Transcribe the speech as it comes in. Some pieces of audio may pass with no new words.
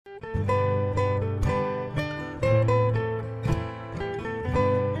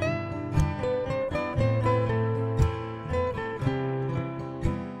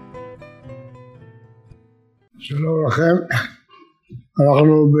שלום לכם,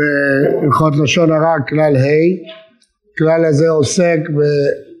 אנחנו בהלכות לשון הרע כלל ה'. כלל הזה עוסק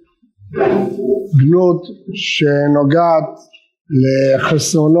בגנות שנוגעת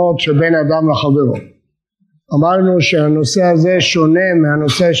לחסרונות שבין אדם לחברו. אמרנו שהנושא הזה שונה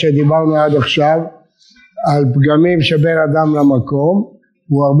מהנושא שדיברנו עד עכשיו על פגמים שבין אדם למקום,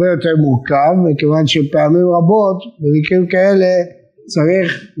 הוא הרבה יותר מורכב, מכיוון שפעמים רבות במקרים כאלה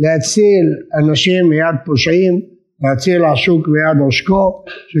צריך להציל אנשים מיד פושעים, להציל השוק מיד עושקו,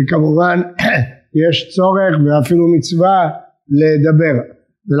 שכמובן יש צורך ואפילו מצווה לדבר,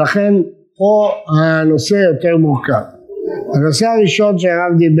 ולכן פה הנושא יותר מורכב. הנושא הראשון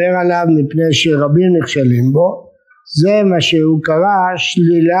שהרב דיבר עליו מפני שרבים נכשלים בו, זה מה שהוא קרא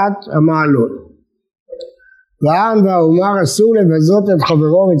שלילת המעלות. והעם והאומר אסור לבזות את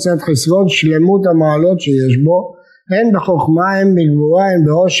חברו מצד חסרון שלמות המעלות שיש בו, הן בחוכמה, הן בגבורה, הן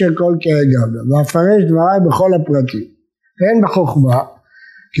בעושר כל כאגב, ואפרש דבריי בכל הפרטים. הן בחוכמה,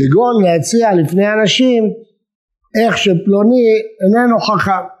 כגון להציע לפני אנשים איך שפלוני איננו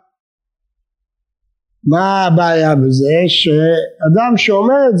חכם. מה הבעיה בזה? שאדם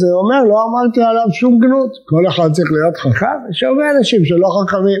שאומר את זה אומר לא אמרתי עליו שום גנות, כל אחד צריך להיות חכם. יש הרבה אנשים שלא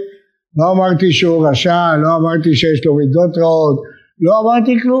חכמים, לא אמרתי שהוא רשע, לא אמרתי שיש לו מידות רעות, לא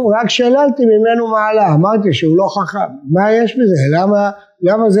אמרתי כלום, רק שללתי ממנו מעלה, אמרתי שהוא לא חכם. מה יש בזה?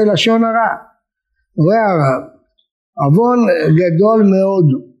 למה זה לשון הרע? אומר הרב, עוון גדול מאוד.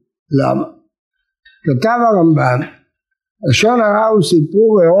 למה? כתב הרמב"ן, לשון הרע הוא סיפור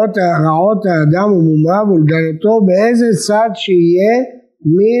רעות האדם ומומריו ולגנותו באיזה צד שיהיה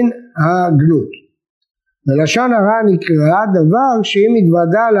מן הגנות. ולשון הרע נקרא דבר שאם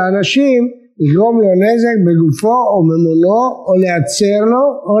יתוודע לאנשים יגרום לו נזק בגופו או ממונו או להצר לו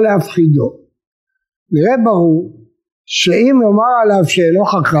או להפחידו. נראה ברור שאם יאמר עליו שאינו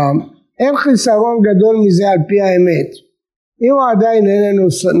חכם אין חיסרון גדול מזה על פי האמת. אם הוא עדיין איננו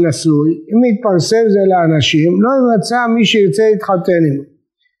נשוי, אם יתפרסם זה לאנשים, לא ימצא מי שירצה להתחתן עמו.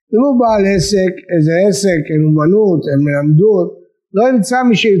 אם הוא בעל עסק, איזה עסק, אין אומנות, אין מלמדות, לא ימצא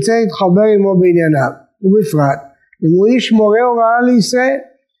מי שירצה להתחבר עמו בענייניו. ובפרט, אם הוא איש מורה הוראה לישראל,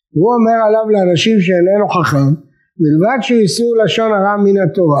 הוא אומר עליו לאנשים שאיננו חכם, מלבד שאיסור לשון הרע מן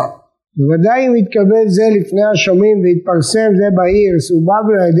התורה. בוודאי אם יתקבל זה לפני השומעים ויתפרסם זה בעיר, סובב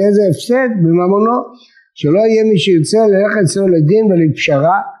על ידי זה הפסד בממונו, שלא יהיה מי שירצה ללכת אצלו לדין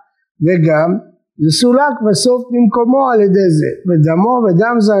ולפשרה, וגם זה סולק בסוף במקומו על ידי זה, ודמו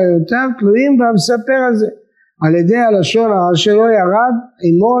ודם זרעיותיו תלויים במספר הזה, על ידי הלשון הרע שלא ירד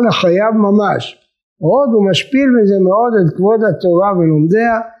עמו לחייו ממש. עוד הוא משפיל בזה מאוד את כבוד התורה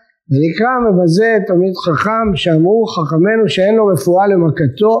ולומדיה, ונקרא מבזה תלמיד חכם, שאמרו חכמנו שאין לו רפואה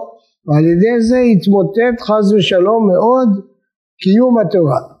למכתו, ועל ידי זה יתמוטט חס ושלום מאוד קיום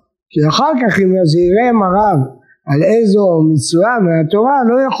התורה. כי אחר כך אם יזהירם הרב על איזו מצווה מהתורה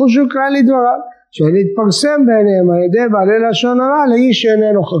לא יחושו כלל לדבריו, שלהתפרסם ביניהם על ידי בעלי לשון הרע לאיש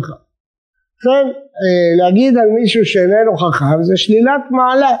שאיננו חכם. כן, להגיד על מישהו שאיננו חכם זה שלילת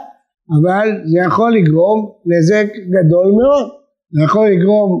מעלה, אבל זה יכול לגרום נזק גדול מאוד. זה יכול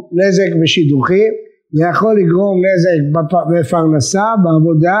לגרום נזק בשידוכים, זה יכול לגרום נזק בפרנסה,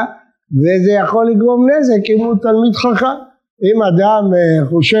 בעבודה, וזה יכול לגרום נזק אם הוא תלמיד חכם. אם אדם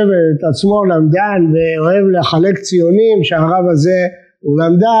חושב את עצמו למדן ואוהב לחלק ציונים שהרב הזה הוא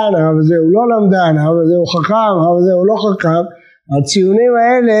למדן, הרב הזה הוא לא למדן, הרב הזה הוא חכם, הרב הזה הוא לא חכם, הציונים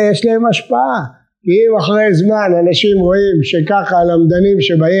האלה יש להם השפעה. כי אם אחרי זמן אנשים רואים שככה הלמדנים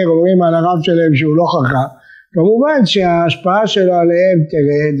שבעיר אומרים על הרב שלהם שהוא לא חכם, כמובן שההשפעה שלו עליהם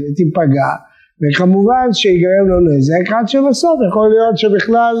תרד ותיפגע, וכמובן שיגרם לו נזק, עד שבסוף יכול להיות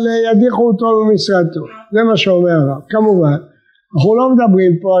שבכלל ידיחו אותו במשרתו. זה מה שאומר הרב. כמובן אנחנו לא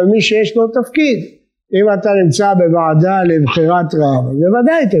מדברים פה על מי שיש לו תפקיד. אם אתה נמצא בוועדה לבחירת רב,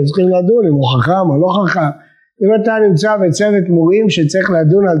 בוודאי אתם צריכים לדון אם הוא חכם או לא חכם. אם אתה נמצא בצוות מורים שצריך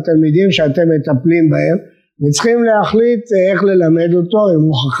לדון על תלמידים שאתם מטפלים בהם, וצריכים להחליט איך ללמד אותו, אם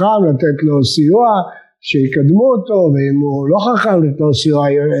הוא חכם לתת לו סיוע שיקדמו אותו, ואם הוא לא חכם לתת לו סיוע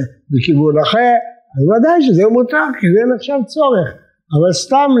בכיוון אחר, אז ודאי שזה מותר, כי זה נחשב צורך. אבל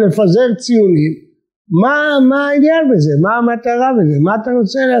סתם לפזר ציונים, מה העניין בזה? מה המטרה בזה? מה אתה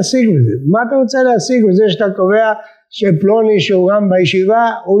רוצה להשיג בזה? מה אתה רוצה להשיג בזה שאתה קובע שפלוני שהוא גם בישיבה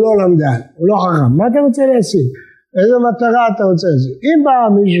הוא לא למדן, הוא לא חכם? מה אתה רוצה להשיג? איזו מטרה אתה רוצה להשיג? אם בא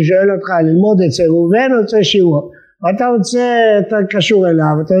מישהו שואל אותך ללמוד אצל ראובן רוצה שיעור, ואתה רוצה, אתה קשור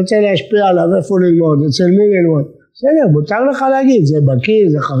אליו, אתה רוצה להשפיע עליו איפה ללמוד, אצל מי ללמוד, בסדר, מותר לך להגיד, זה בקיא,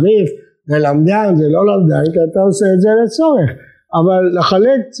 זה חריף, זה למדן, זה לא למדן, כי אתה עושה את זה לצורך. אבל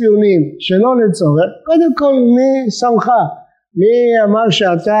לחלק ציונים שלא לצורך, קודם כל מי שמך? מי אמר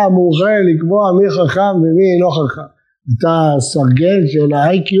שאתה מורשה לקבוע מי חכם ומי לא חכם? אתה סרגל של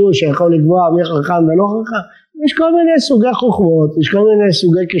ה-IQ שיכול לקבוע מי חכם ולא חכם? יש כל מיני סוגי חוכמות, יש כל מיני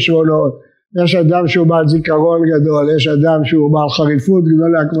סוגי כישרונות. יש אדם שהוא בעל זיכרון גדול, יש אדם שהוא בעל חריפות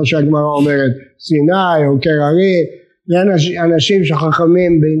גדולה, כמו שהגמרא אומרת, סיני או קררי, יש אנשים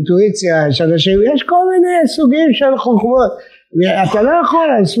שחכמים באינטואיציה, יש כל מיני סוגים של חוכמות. אתה לא יכול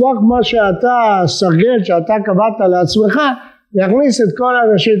לסמוך מה שאתה סרגל, שאתה קבעת לעצמך, להכניס את כל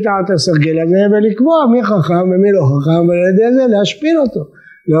האנשים תחת הסרגל הזה ולקבוע מי חכם ומי לא חכם, ועל ידי זה להשפיל אותו,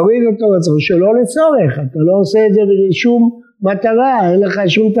 להוריד אותו בצורה שלא לצורך. אתה לא עושה את זה בשום מטרה, אין לך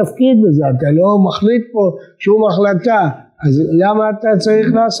שום תפקיד בזה, אתה לא מחליט פה שום החלטה, אז למה אתה צריך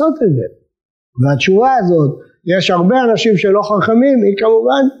לעשות את זה? והתשובה הזאת, יש הרבה אנשים שלא חכמים, היא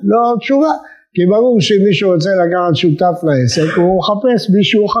כמובן לא תשובה, כי ברור שאם מישהו רוצה לקחת שותף לעסק, הוא מחפש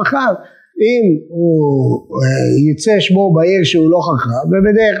מישהו חכם. אם הוא יצא שמו בעיר שהוא לא חכם,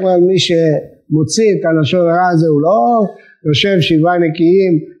 ובדרך כלל מי שמוציא את הלשון הרע הזה הוא לא יושב שבעה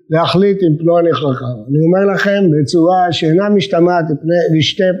נקיים להחליט אם פלוני חכם. אני אומר לכם בצורה שאינה משתמעת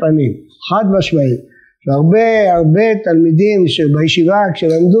לשתי פנים, חד משמעית, שהרבה תלמידים שבישיבה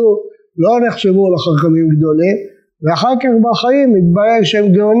כשלמדו לא נחשבו לחכמים גדולים, ואחר כך בחיים מתברר שהם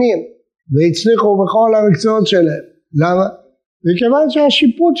גאונים והצליחו בכל המקצועות שלהם. למה? וכיוון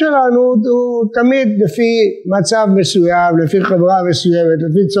שהשיפוט שלנו הוא תמיד לפי מצב מסוים, לפי חברה מסוימת,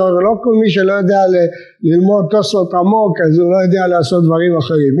 לפי צורך. לא כל מי שלא יודע ללמוד תוספות עמוק אז הוא לא יודע לעשות דברים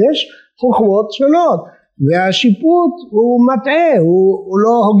אחרים. יש חוכמות שונות, והשיפוט הוא מטעה, הוא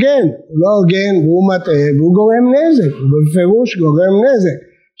לא הוגן והוא מטעה והוא גורם נזק, הוא בפירוש גורם נזק.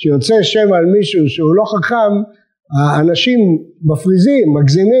 שיוצא שם על מישהו שהוא לא חכם, האנשים מפריזים,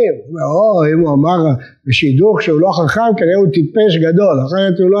 מגזימים, אם הוא אמר בשידוך שהוא לא חכם, כנראה הוא טיפש גדול,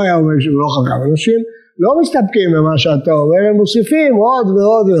 אחרת הוא לא היה אומר שהוא לא חכם. אנשים לא מסתפקים במה שאתה אומר, הם מוסיפים עוד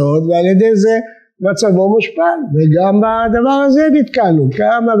ועוד ועוד, ועל ידי זה מצבו מושפל, וגם בדבר הזה נתקלנו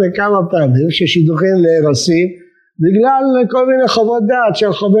כמה וכמה פעמים ששידוכים נהרסים, בגלל כל מיני חוות דעת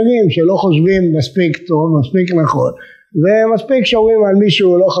של חברים שלא חושבים מספיק טוב, מספיק נכון, ומספיק שאומרים על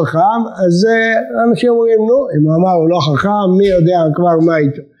מישהו לא חכם, אז אנשים אומרים נו, אם הוא אמר הוא לא חכם, מי יודע כבר מה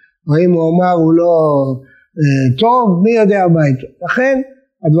איתו, או אם הוא אמר הוא לא טוב, מי יודע מה איתו. לכן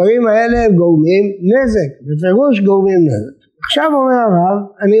הדברים האלה הם גורמים נזק, בפירוש גורמים נזק. עכשיו אומר הרב,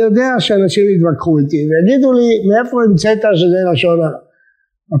 אני יודע שאנשים יתווכחו איתי ויגידו לי מאיפה המצאת שזה לשון הרב,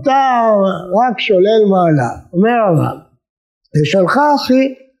 אתה רק שולל מעלה. אומר הרב, לשונך אחי,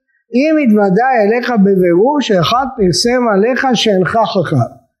 אם התוודע אליך בבירור שאחד פרסם עליך שאינך חכם,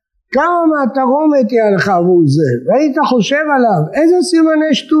 כמה מהתרומת היא עליך עבור זה, והיית חושב עליו, איזה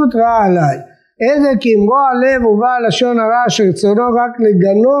סימני שטות ראה עליי, איזה כאמרו הלב ובא לשון הרע שרצונו רק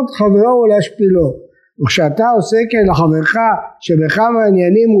לגנות חברו ולהשפילו, וכשאתה עושה כן לחברך שבכמה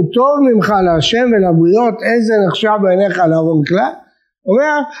עניינים הוא טוב ממך להשם ולבריות, איזה נחשב בעיניך לארון כלל?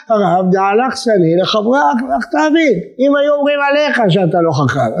 אומר הרב, דעלך סני לחברך לך תבין, אם היו אומרים עליך שאתה לא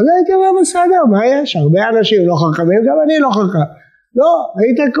חכם, אז הייתי אומר בסדר, מה יש? הרבה אנשים לא חכמים, גם אני לא חכם. לא,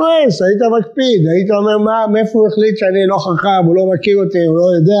 היית כועס, היית מקפיד, היית אומר מאיפה הוא החליט שאני לא חכם, הוא לא מכיר אותי, הוא לא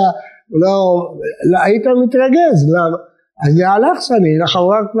יודע, היית מתרגז. למה? אז דעלך סני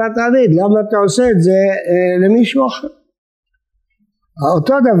לחברך לך תבין, למה אתה עושה את זה למישהו אחר?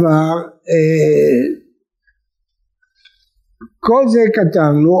 אותו דבר, כל זה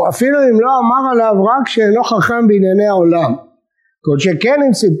כתבנו, אפילו אם לא אמר עליו רק שאינו חכם בענייני העולם. כל שכן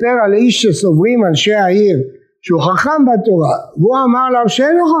אם סיפר על איש שסוברים אנשי העיר שהוא חכם בתורה, והוא אמר עליו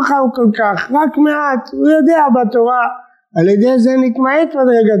שאינו חכם כל כך, רק מעט, הוא יודע בתורה, על ידי זה נתמעט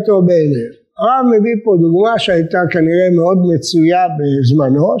מדרגתו בעיניו. הרב מביא פה דוגמה שהייתה כנראה מאוד מצויה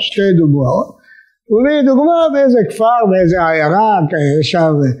בזמנו, שתי דוגמאות. הוא מביא דוגמה באיזה כפר, באיזה עיירה,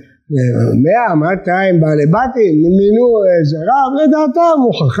 שם 100-200 בעלי בתים, מינו איזה רב, לדעתם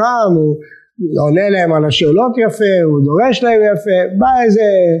הוא חכם, הוא עונה להם על השאלות יפה, הוא דורש להם יפה, בא איזה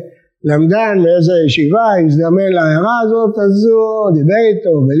למדן מאיזה ישיבה, הזדמן לעיירה הזאת, אז הוא דיבר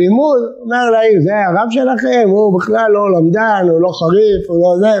איתו בלימוד, אומר לעיר, זה הרב שלכם, הוא בכלל לא למדן, הוא לא חריף, הוא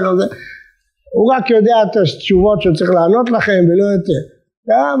לא זה, לא זה, הוא רק יודע את התשובות שהוא צריך לענות לכם ולא יותר.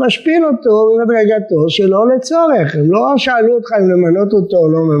 משפיל אותו במדרגתו שלא לצורך, הם לא שאלו אותך אם למנות אותו או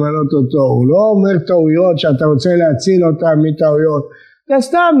לא למנות אותו, הוא לא אומר טעויות שאתה רוצה להציל אותם מטעויות, אתה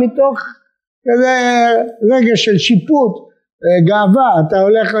סתם מתוך כזה רגע של שיפוט, גאווה, אתה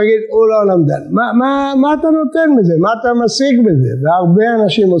הולך להגיד הוא לא למדן, מה אתה נותן בזה, מה אתה משיג בזה, והרבה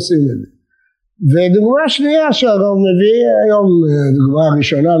אנשים עושים את זה. ודוגמה שנייה שהרב מביא היום, דוגמה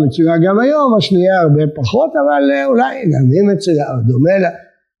ראשונה מצויה גם היום, השנייה הרבה פחות, אבל אולי גם היא מצויה, דומה לה.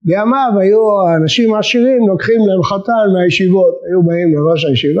 בימיו היו האנשים העשירים לוקחים להם חתן מהישיבות, היו באים לראש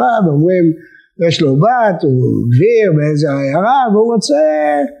הישיבה ואומרים יש לו בת, הוא גביר באיזה עיירה והוא רוצה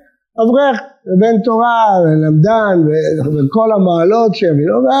אברך בן תורה ולמדן וכל המעלות שהביא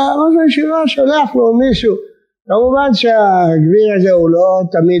לו, וראש הישיבה שולח לו מישהו. כמובן שהגביר הזה הוא לא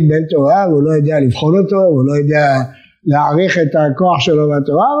תמיד בן תורה, הוא לא יודע לבחון אותו, הוא לא יודע להעריך את הכוח שלו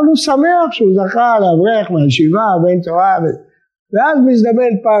בתורה, אבל הוא שמח שהוא זכה לאברך מהישיבה בן תורה, ואז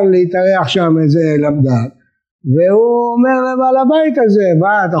מזדמן פעם להתארח שם איזה למדן, והוא אומר לבעל הבית הזה,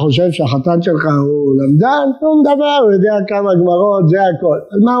 מה אתה חושב שהחתן שלך הוא למדן? הוא מדבר, הוא יודע כמה גמרות, זה הכל.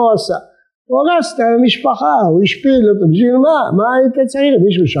 אז מה הוא עשה? הוא הרס את המשפחה, הוא השפיל אותו, בשביל מה היית צריך?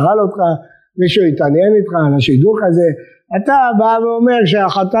 מישהו שאל אותך, מישהו התעניין איתך על השידוך הזה, אתה בא ואומר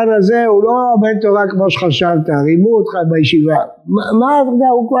שהחתן הזה הוא לא בן תורה כמו שחשבת, רימו אותך בישיבה, מה אתה יודע,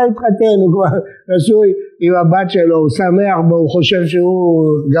 הוא כבר התחתן, הוא כבר נשוי עם הבת שלו, הוא שמח בו, הוא חושב שהוא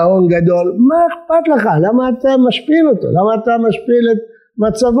גאון גדול, מה אכפת לך? למה אתה משפיל אותו? למה אתה משפיל את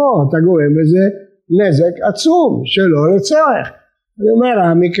מצבו? אתה גורם בזה נזק עצום שלא לצורך. אני אומר,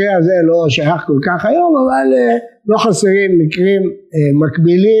 המקרה הזה לא שייך כל כך היום, אבל לא חסרים מקרים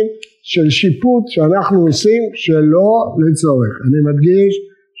מקבילים של שיפוט שאנחנו עושים שלא לצורך. אני מדגיש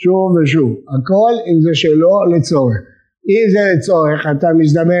שוב ושוב, הכל אם זה שלא לצורך. אם זה לצורך, אתה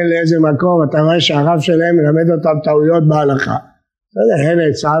מזדמן לאיזה מקום, אתה רואה שהרב שלהם מלמד אותם טעויות בהלכה. אין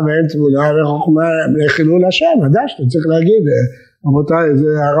עצה ואין תמונה וחוכמה לחילול השם, ודאי שאתה צריך להגיד, רבותיי, זה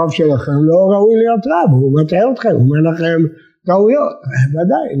הרב שלכם לא ראוי להיות רב, הוא מטעה אתכם, הוא אומר לכם טעויות,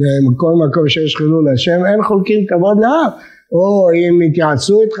 ודאי, בכל מקום שיש חילול השם, אין חולקים כבוד לרב. או אם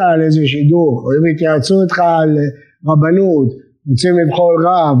התייעצו איתך על איזה שידור, או אם התייעצו איתך על רבנות, רוצים לבחור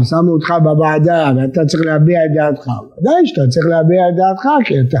רב, שמו אותך בוועדה, ואתה צריך להביע את דעתך. ודאי שאתה צריך להביע את דעתך,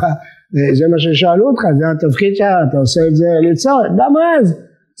 כי זה מה ששאלו אותך, זה התפקיד שלך, אתה עושה את זה לצורך. גם אז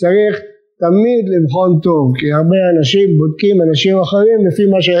צריך תמיד לבחון טוב, כי הרבה אנשים בודקים אנשים אחרים לפי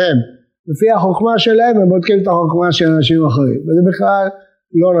מה שהם. לפי החוכמה שלהם הם בודקים את החוכמה של אנשים אחרים. וזה בכלל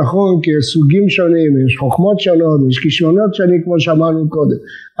לא נכון, כי יש סוגים שונים, יש חוכמות שונות, יש כישרונות שונים כמו שאמרנו קודם.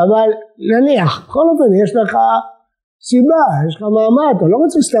 אבל נניח, בכל אופן יש לך סיבה, יש לך מעמד, אתה לא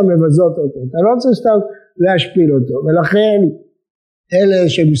רוצה סתם לבזות אותו, אתה לא רוצה סתם להשפיל אותו. ולכן אלה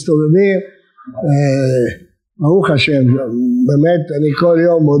שמסתובבים, ברוך השם, באמת אני כל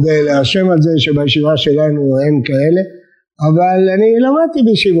יום מודה להשם על זה שבישיבה שלנו אין כאלה, אבל אני למדתי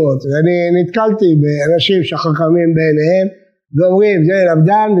בישיבות, ואני נתקלתי באנשים שחכמים בעיניהם, ואומרים זה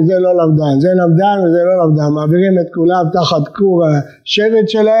למדן וזה לא למדן, זה למדן וזה לא למדן, מעבירים את כולם תחת כור השבט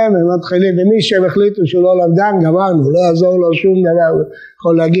שלהם, הם מתחילים, ומי שהם החליטו שהוא לא למדן, גמרנו, לא יעזור לו שום דבר, הוא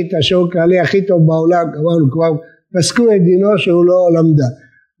יכול להגיד את השיעור הכללי הכי טוב בעולם, גמרנו, כבר פסקו את דינו שהוא לא למדן.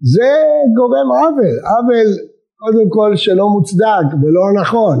 זה גורם עוול קודם כל שלא מוצדק ולא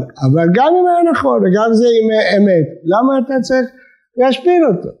נכון, אבל גם אם היה נכון וגם זה עם אמת, למה אתה צריך להשפיל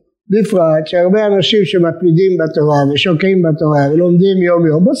אותו? בפרט שהרבה אנשים שמתמידים בתורה ושוקעים בתורה ולומדים יום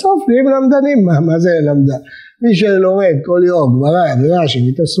יום, בסוף נהיים למדנים. מה זה למדן? מי שלומד כל יום גמרא ורש"י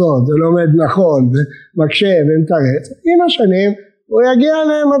ותוספות ולומד נכון ומקשה ומתרץ, עם השנים הוא יגיע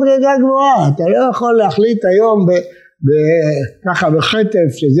למדרגה גבוהה. אתה לא יכול להחליט היום ככה בחטף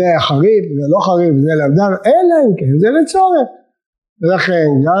שזה חריף זה לא חריף זה למדן, אלא אם כן זה לצורך. ולכן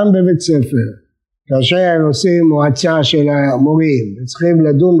גם בבית ספר כאשר הם עושים מועצה של המורים וצריכים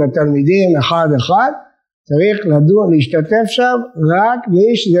לדון בתלמידים אחד אחד, צריך לדון, להשתתף שם רק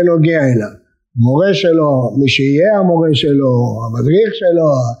מי שזה נוגע אליו, מורה שלו, מי שיהיה המורה שלו, המדריך שלו,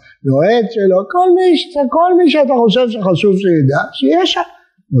 היועץ שלו, כל מי שאתה חושב שחשוב שידע, שיהיה שם.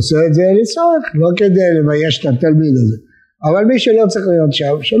 עושה את זה לצורך, לא כדי לבייש את התלמיד הזה, אבל מי שלא צריך להיות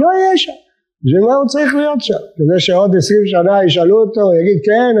שם, שלא יהיה שם. בשביל מה הוא צריך להיות שם? כדי שעוד 20 שנה ישאלו אותו, הוא יגיד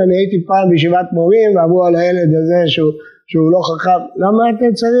כן, אני הייתי פעם בישיבת מורים ואמרו על הילד הזה שהוא לא חכם. למה אתה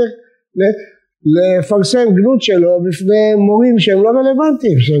צריך לפרסם גנות שלו בפני מורים שהם לא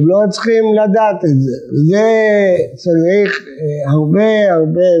רלוונטיים, שהם לא צריכים לדעת את זה? זה צריך הרבה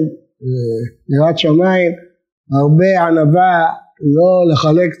יראת שמיים, הרבה ענווה, לא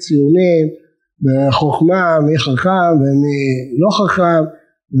לחלק ציונים בחוכמה מי חכם ומי לא חכם,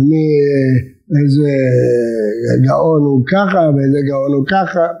 ומי איזה גאון הוא ככה ואיזה גאון הוא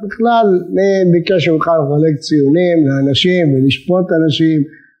ככה. בכלל מי ביקש ממך לחלק ציונים לאנשים ולשפוט אנשים,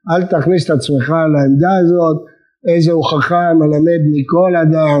 אל תכניס את עצמך לעמדה הזאת. איזה הוא חכם מלמד מכל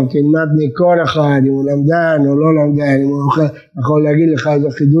אדם, תלמד מכל אחד, אם הוא למדן או לא למדן, אם הוא יכול להגיד לך איזה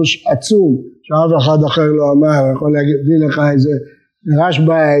חידוש עצום שאף אחד אחר לא אמר, יכול להביא לך איזה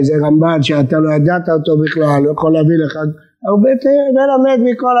רשב"א, איזה רמב"ן שאתה לא ידעת אותו בכלל, הוא יכול להביא לך הרבה ולמד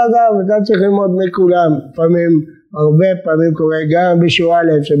מכל אדם, אתה צריך ללמוד מכולם. לפעמים הרבה פעמים קורה גם בשיעור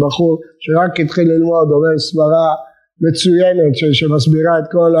א' שבחור שרק התחיל ללמוד אומר סברה מצוינת שמסבירה את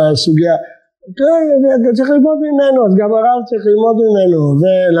כל הסוגיה, אתה צריך ללמוד ממנו, אז גם הרב צריך ללמוד ממנו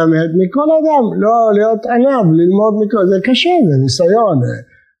ולמד מכל אדם, לא להיות ענב, ללמוד מכל, זה קשה, זה ניסיון,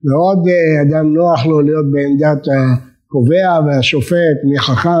 מאוד אדם נוח לו להיות בעמדת הקובע והשופט, מי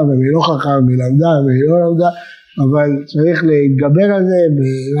חכם ומי לא חכם, מי למדה ומי לא למדה, אבל צריך להתגבר על זה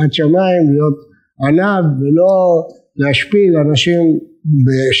ביראת שמיים, להיות ענב ולא להשפיל אנשים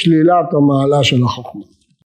בשלילת המעלה של החוכמה.